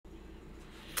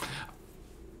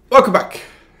Welcome back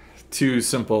to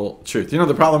Simple Truth. You know,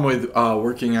 the problem with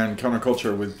working on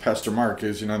counterculture with Pastor Mark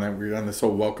is, that we're on this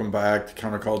whole welcome back to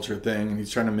counterculture thing, and he's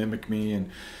trying to mimic me, and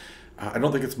I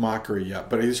don't think it's mockery yet,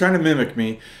 but he's trying to mimic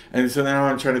me, and so now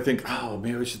I'm trying to think,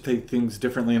 maybe I should take things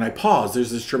differently, and I pause.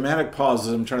 There's this dramatic pause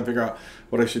as I'm trying to figure out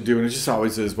what I should do, and it just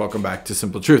always is welcome back to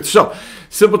Simple Truth. So,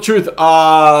 Simple Truth,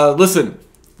 listen.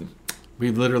 We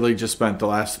literally just spent the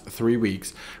last 3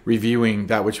 weeks reviewing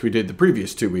that which we did the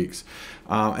previous 2 weeks.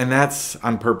 And that's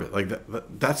on purpose.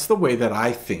 That's the way that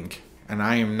I think. And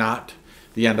I am not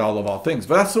the end all of all things.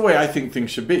 But that's the way I think things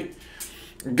should be.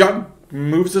 God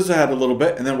moves us ahead a little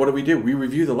bit. And then what do? We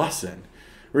review the lesson.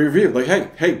 We review.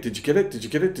 Like, hey, did you get it? Did you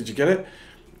get it? Did you get it?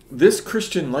 This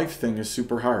Christian life thing is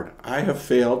super hard. I have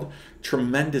failed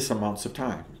tremendous amounts of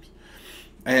times.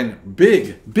 And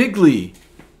bigly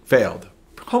failed.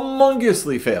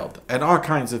 Humongously failed at all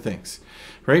kinds of things,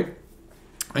 right?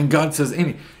 And God says,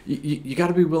 Amy, you got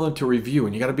to be willing to review,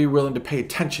 and you got to be willing to pay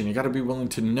attention. You got to be willing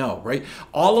to know, right?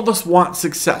 All of us want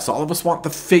success. All of us want the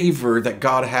favor that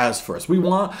God has for us. We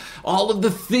want all of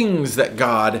the things that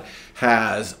God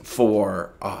has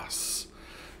for us,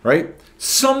 right?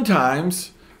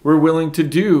 Sometimes we're willing to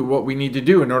do what we need to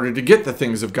do in order to get the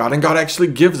things of God. And God actually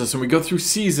gives us. And we go through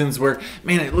seasons where,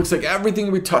 man, it looks like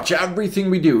everything we touch, everything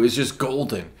we do is just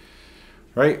golden.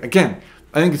 Right? Again,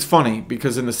 I think it's funny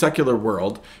because in the secular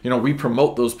world, we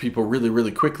promote those people really,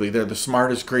 really quickly. They're the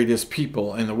smartest, greatest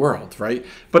people in the world, right?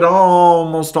 But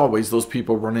almost always those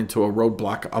people run into a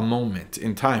roadblock, a moment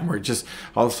in time where it just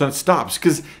all of a sudden stops.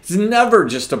 Because it's never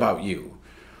just about you.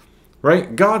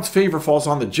 Right? God's favor falls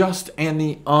on the just and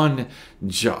the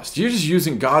unjust. You're just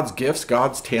using God's gifts,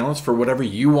 God's talents for whatever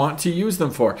you want to use them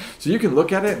for. So you can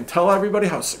look at it and tell everybody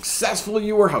how successful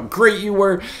you were, how great you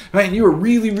were, and you were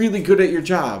really, really good at your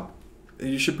job.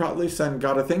 You should probably send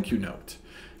God a thank you note.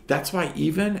 That's why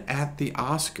even at the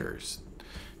Oscars,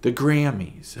 the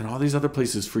Grammys, and all these other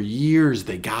places, for years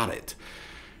they got it.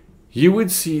 You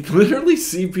would literally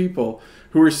see people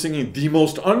who are singing the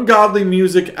most ungodly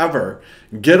music ever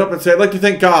get up and say, I'd like to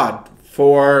thank God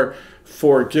for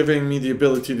giving me the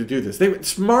ability to do this. They were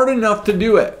smart enough to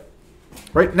do it.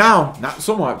 Right now, not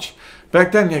so much.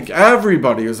 Back then,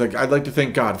 everybody was like, I'd like to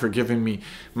thank God for giving me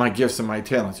my gifts and my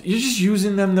talents. You're just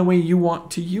using them the way you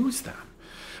want to use them.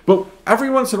 But every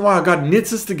once in a while, God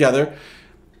knits us together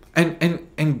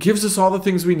and gives us all the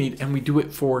things we need, and we do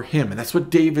it for him. And that's what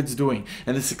David's doing.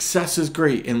 And the success is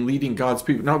great in leading God's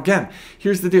people. Now, again,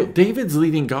 here's the deal. David's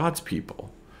leading God's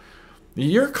people.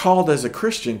 You're called as a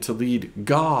Christian to lead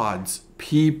God's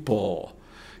people.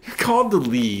 You're called to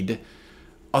lead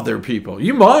other people.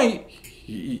 You might,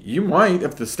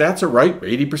 if the stats are right,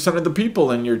 80% of the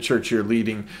people in your church you're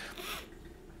leading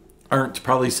aren't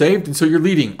probably saved, and so you're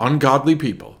leading ungodly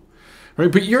people.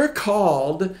 Right? But you're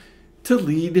called to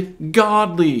lead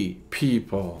godly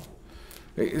people.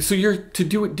 So you're to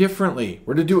do it differently.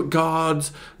 We're to do it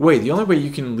God's way. The only way you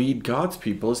can lead God's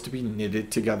people is to be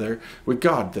knitted together with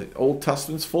God. The Old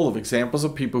Testament's full of examples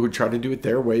of people who try to do it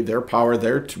their way, their power,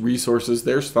 their resources,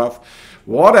 their stuff,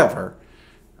 whatever.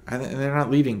 And they're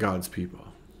not leading God's people.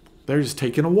 They're just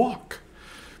taking a walk.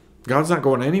 God's not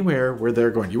going anywhere where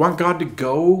they're going. You want God to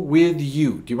go with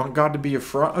you. Do you want God to be in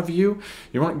front of you?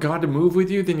 You want God to move with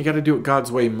you? Then you got to do it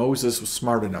God's way. Moses was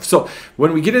smart enough. So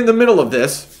when we get in the middle of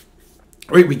this,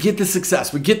 right, we get the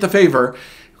success. We get the favor.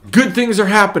 Good things are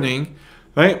happening.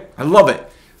 Right? I love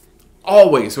it.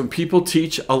 Always when people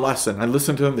teach a lesson, I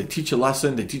listen to them. They teach a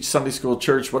lesson. They teach Sunday school,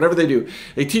 church, whatever they do.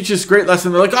 They teach this great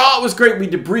lesson. They're like, oh, it was great. We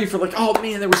debrief. We're like, oh,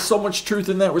 man, there was so much truth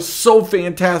in that. It was so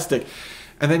fantastic.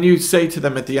 And then you say to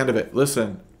them at the end of it,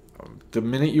 listen, the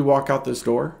minute you walk out this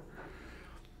door,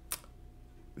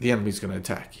 the enemy's going to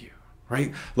attack you,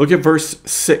 right? Look at verse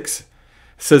 6. It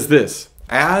says this,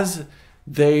 as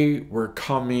they were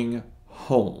coming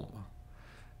home.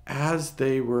 As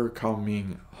they were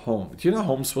coming home. Do you know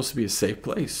home's supposed to be a safe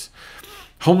place?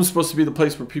 Home's supposed to be the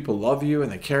place where people love you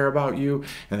and they care about you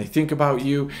and they think about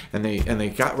you and they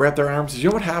got wrap their arms. You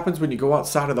know what happens when you go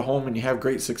outside of the home and you have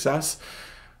great success?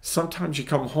 Sometimes you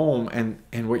come home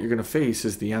and what you're going to face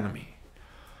is the enemy.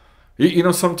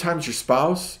 Sometimes your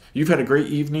spouse, you've had a great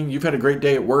evening, you've had a great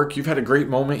day at work, you've had a great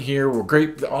moment here, we're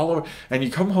great all over, and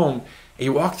you come home and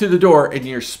you walk through the door and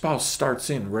your spouse starts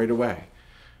in right away.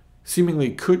 Seemingly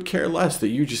could care less that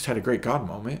you just had a great God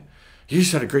moment. You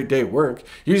just had a great day at work.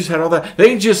 You just had all that.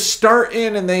 They just start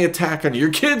in and they attack on you. Your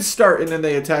kids start in and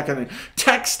they attack on you.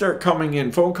 Texts start coming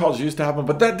in. Phone calls used to happen,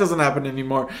 but that doesn't happen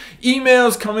anymore.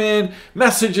 Emails come in.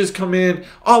 Messages come in.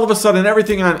 All of a sudden,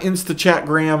 everything on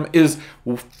Instachatgram is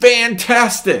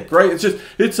fantastic, right?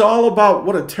 It's all about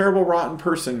what a terrible, rotten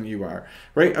person you are,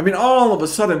 right? I mean, all of a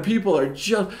sudden, people are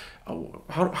just, oh,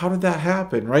 how did that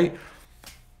happen, right?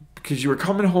 Because you were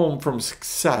coming home from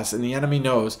success and the enemy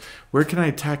knows, where can I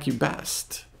attack you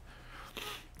best?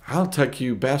 I'll attack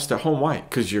you best at home. Why?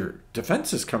 Because your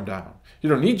defenses come down. You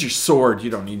don't need your sword. You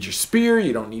don't need your spear.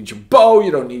 You don't need your bow. You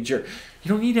don't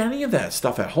need any of that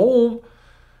stuff at home.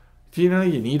 Do you know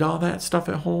you need all that stuff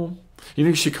at home? You know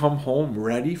you should come home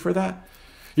ready for that?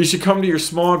 You should come to your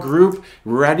small group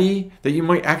ready that you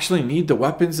might actually need the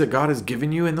weapons that God has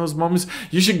given you in those moments.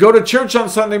 You should go to church on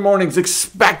Sunday mornings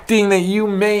expecting that you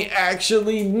may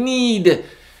actually need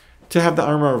to have the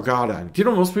armor of God on. Do you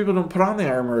know most people don't put on the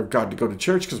armor of God to go to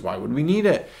church because why would we need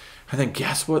it? And then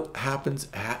guess what happens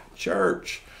at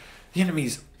church? The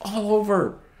enemy's all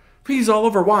over. He's all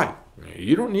over. Why?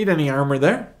 You don't need any armor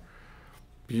there.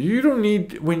 You don't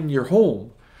need when you're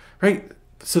home, right?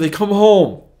 So they come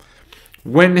home.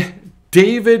 When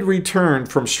David returned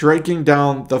from striking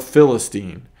down the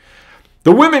Philistine,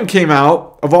 the women came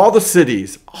out of all the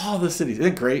cities. All the cities.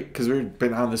 Isn't it great? Because we've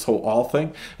been on this whole all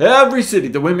thing. Every city,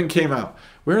 the women came out.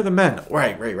 Where are the men?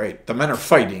 Right. The men are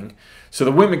fighting. So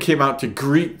the women came out to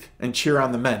greet and cheer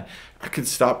on the men. I could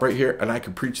stop right here and I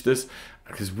could preach this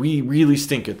because we really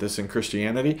stink at this in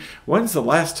Christianity. When's the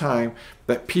last time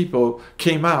that people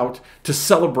came out to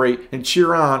celebrate and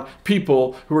cheer on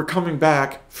people who are coming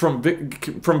back from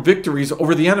victories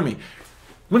over the enemy?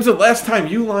 When's the last time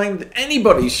you lined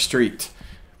anybody's street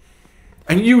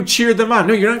and you cheered them on?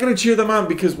 No, you're not going to cheer them on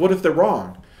because what if they're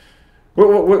wrong?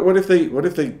 What if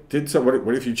they did so?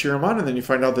 What if you cheer them on and then you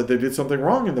find out that they did something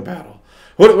wrong in the battle?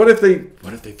 What if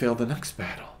they fail the next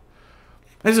battle?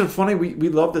 Isn't it funny? We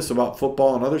love this about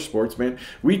football and other sports, man.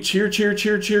 We cheer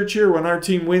when our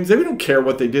team wins. We don't care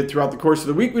what they did throughout the course of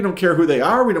the week. We don't care who they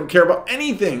are. We don't care about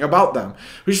anything about them.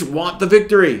 We just want the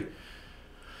victory.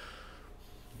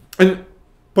 And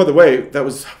by the way, that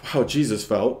was how Jesus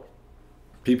felt.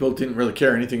 People didn't really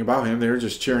care anything about him. They were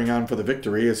just cheering on for the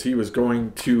victory as he was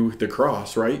going to the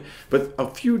cross, right? But a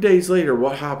few days later,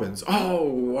 what happens? Oh,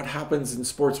 what happens in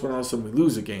sports when all of a sudden we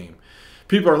lose a game?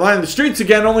 People are lining the streets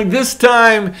again, only this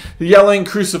time yelling,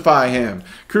 crucify him.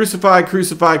 Crucify,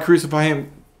 crucify, crucify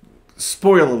him.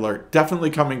 Spoiler alert, definitely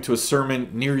coming to a sermon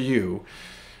near you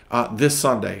this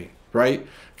Sunday, right?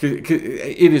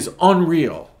 It is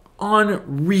unreal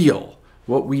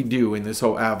what we do in this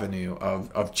whole avenue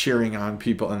of cheering on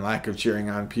people and lack of cheering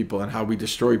on people and how we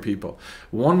destroy people.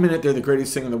 1 minute they're the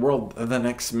greatest thing in the world, and the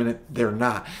next minute they're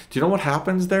not. Do you know what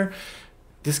happens there?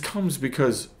 This comes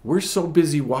because we're so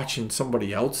busy watching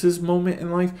somebody else's moment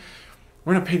in life,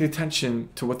 we're not paying attention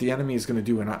to what the enemy is going to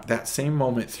do in that same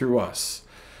moment through us.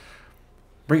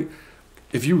 Right?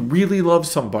 If you really love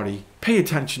somebody, pay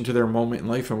attention to their moment in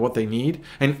life and what they need,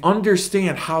 and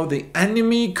understand how the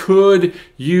enemy could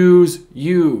use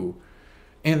you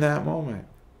in that moment.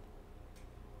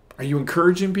 Are you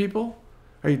encouraging people?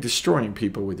 Are you destroying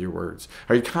people with your words?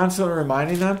 Are you constantly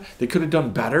reminding them they could have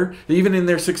done better? Even in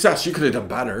their success, you could have done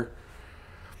better.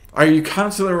 Are you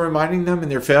constantly reminding them in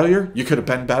their failure? You could have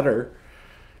been better.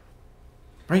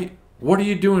 Right? What are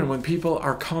you doing when people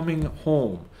are coming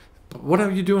home? What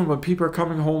are you doing when people are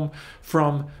coming home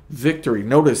from victory?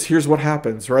 Notice, here's what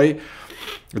happens, right?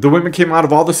 The women came out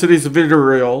of all the cities of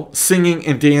Israel singing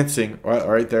and dancing.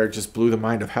 Right there, just blew the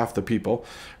mind of half the people,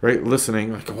 right?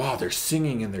 Listening, like, wow, they're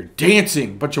singing and they're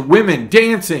dancing. Bunch of women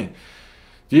dancing.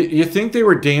 You think they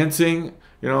were dancing,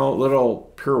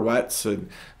 little pirouettes and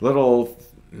little,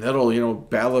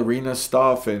 ballerina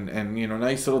stuff and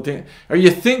nice little dance? Or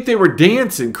you think they were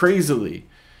dancing crazily?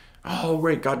 Oh,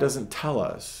 right, God doesn't tell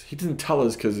us. He didn't tell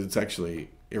us because it's actually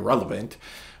irrelevant.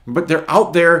 But they're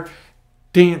out there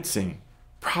dancing,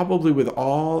 probably with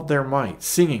all their might,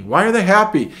 singing. Why are they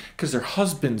happy? Because their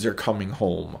husbands are coming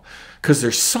home, because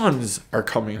their sons are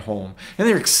coming home. And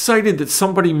they're excited that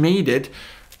somebody made it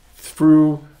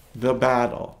through the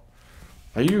battle.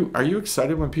 Are you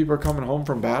excited when people are coming home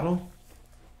from battle?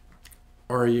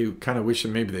 Or are you kind of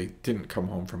wishing maybe they didn't come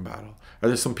home from battle? Are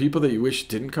there some people that you wish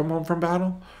didn't come home from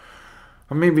battle?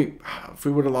 Or maybe if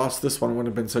we would have lost this one, it wouldn't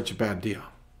have been such a bad deal.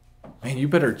 Man, you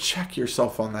better check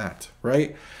yourself on that,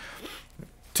 right?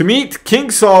 To meet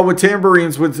King Saul with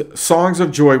tambourines, with songs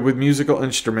of joy, with musical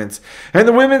instruments. And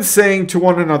the women sang to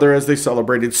one another as they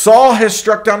celebrated. Saul has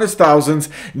struck down his thousands,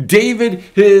 David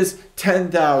his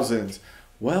 10,000s.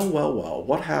 Well,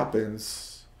 what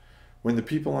happens when the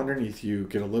people underneath you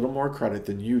get a little more credit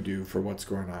than you do for what's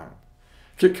going on.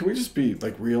 Can we just be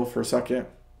like real for a second?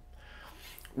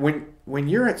 When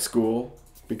you're at school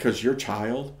because your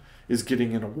child is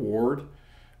getting an award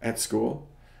at school,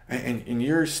 and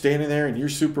you're standing there and you're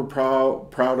super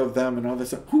proud of them and all this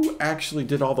stuff, who actually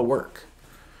did all the work?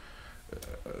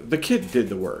 The kid did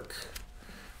the work.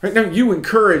 Right now, you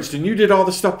encouraged and you did all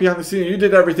the stuff behind the scene. You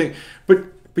did everything, but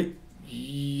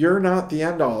you're not the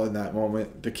end all in that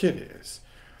moment. The kid is.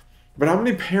 But how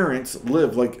many parents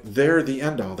live like they're the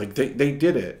end all? Like they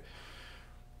did it,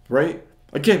 right?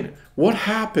 Again, what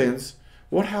happens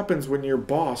when your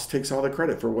boss takes all the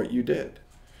credit for what you did?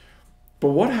 But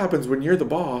what happens when you're the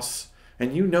boss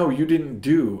and you know you didn't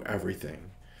do everything?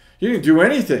 You didn't do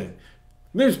anything.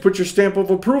 You just put your stamp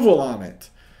of approval on it.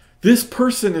 This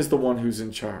person is the one who's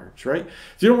in charge, right?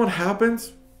 Do you know what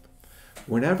happens?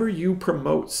 Whenever you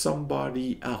promote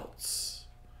somebody else,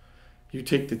 you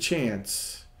take the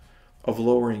chance of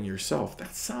lowering yourself.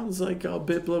 That sounds like a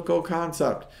biblical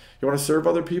concept. You want to serve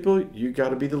other people? You got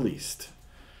to be the least.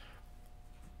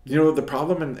 You know the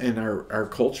problem in our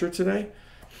culture today?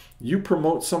 You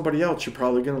promote somebody else, you're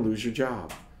probably going to lose your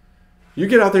job. You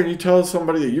get out there and you tell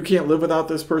somebody that you can't live without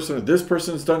this person, or this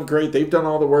person's done great, they've done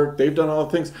all the work, they've done all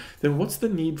the things, then what's the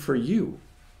need for you?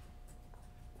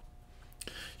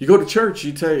 You go to church,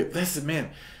 you tell you, listen, man,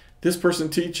 this person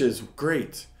teaches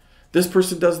great. This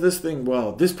person does this thing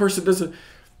well. This person doesn't.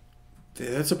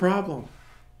 That's a problem,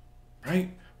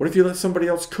 right? What if you let somebody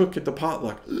else cook at the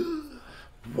potluck?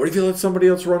 What if you let somebody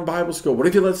else run Bible school? What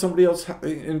if you let somebody else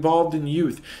involved in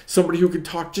youth? Somebody who can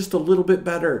talk just a little bit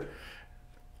better.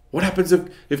 What happens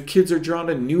if kids are drawn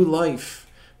to new life?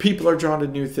 People are drawn to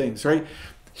new things, right?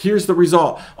 Here's the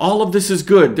result. All of this is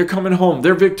good. They're coming home.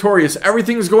 They're victorious.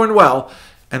 Everything is going well.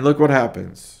 And look what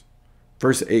happens.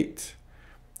 Verse 8.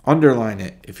 Underline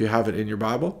it if you have it in your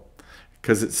Bible,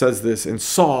 because it says this, and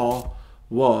Saul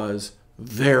was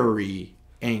very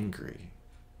angry,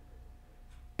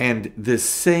 and this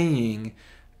saying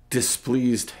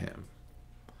displeased him.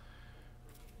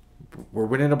 We're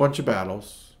winning a bunch of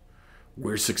battles.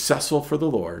 We're successful for the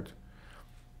Lord.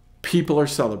 People are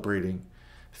celebrating.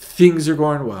 Things are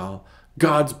going well.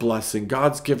 God's blessing.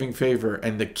 God's giving favor.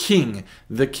 And the king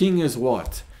is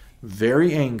what?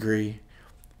 Very angry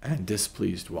and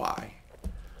displeased. Why?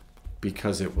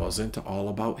 Because it wasn't all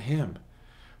about him.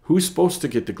 Who's supposed to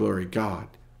get the glory? God.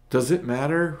 Does it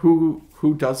matter who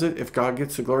does it? If God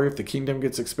gets the glory, if the kingdom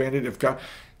gets expanded, if God...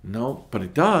 No, but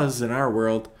it does in our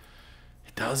world.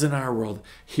 It does in our world.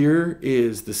 Here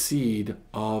is the seed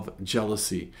of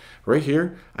jealousy. Right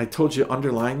here, I told you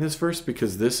underline this verse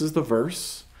because this is the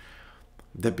verse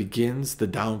that begins the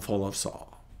downfall of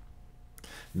Saul.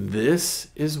 This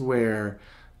is where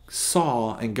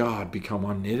Saul and God become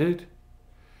unknitted,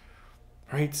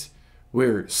 right?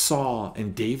 Where Saul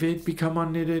and David become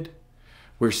unknitted,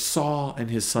 where Saul and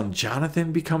his son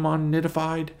Jonathan become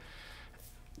unknitified.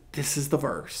 This is the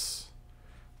verse.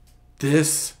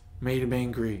 This made him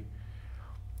angry.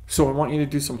 So I want you to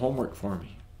do some homework for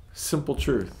me. Simple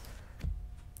truth.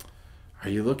 Are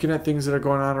you looking at things that are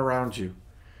going on around you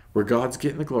where God's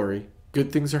getting the glory,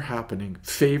 good things are happening,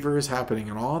 favor is happening,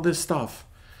 and all this stuff,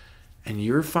 and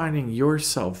you're finding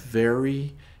yourself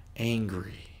very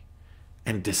angry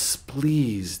and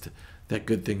displeased that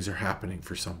good things are happening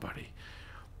for somebody?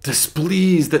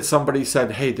 Displeased that somebody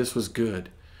said, hey, this was good.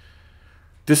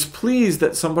 Displeased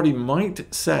that somebody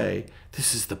might say,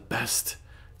 this is the best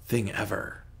thing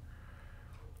ever.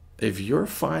 If you're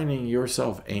finding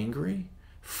yourself angry,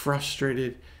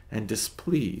 frustrated, and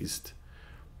displeased,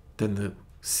 then the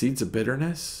seeds of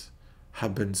bitterness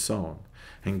have been sown.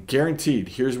 And guaranteed,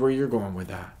 here's where you're going with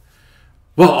that.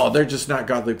 Well, they're just not a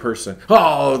godly person.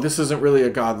 Oh, this isn't really a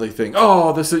godly thing.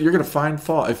 Oh, you're going to find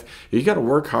fault. If you got to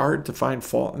work hard to find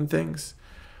fault in things,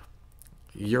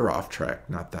 you're off track,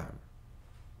 not them.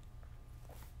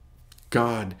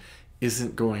 God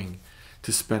isn't going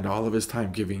to spend all of his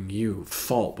time giving you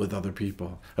fault with other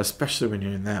people, especially when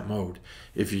you're in that mode.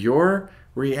 If your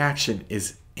reaction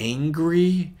is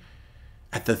angry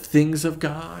at the things of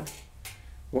God,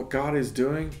 what God is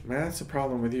doing, man, that's a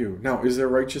problem with you. Now, is there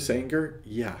righteous anger?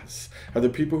 Yes. Are there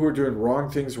people who are doing wrong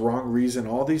things, wrong reason,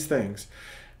 all these things?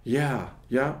 Yeah.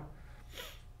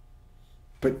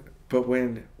 But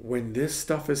when this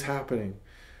stuff is happening,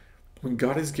 when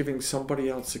God is giving somebody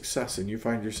else success and you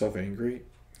find yourself angry,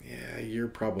 yeah, you're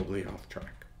probably off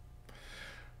track.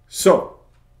 So,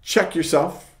 check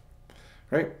yourself,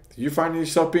 right? You find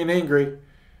yourself being angry,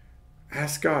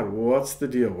 ask God, what's the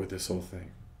deal with this whole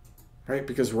thing? Right?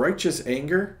 Because righteous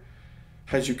anger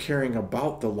has you caring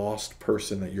about the lost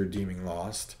person that you're deeming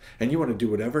lost, and you want to do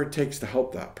whatever it takes to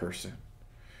help that person.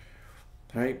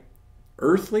 Right?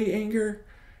 Earthly anger,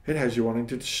 it has you wanting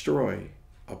to destroy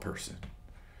a person.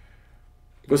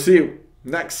 We'll see you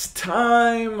next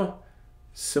time.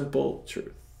 Simple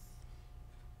truth.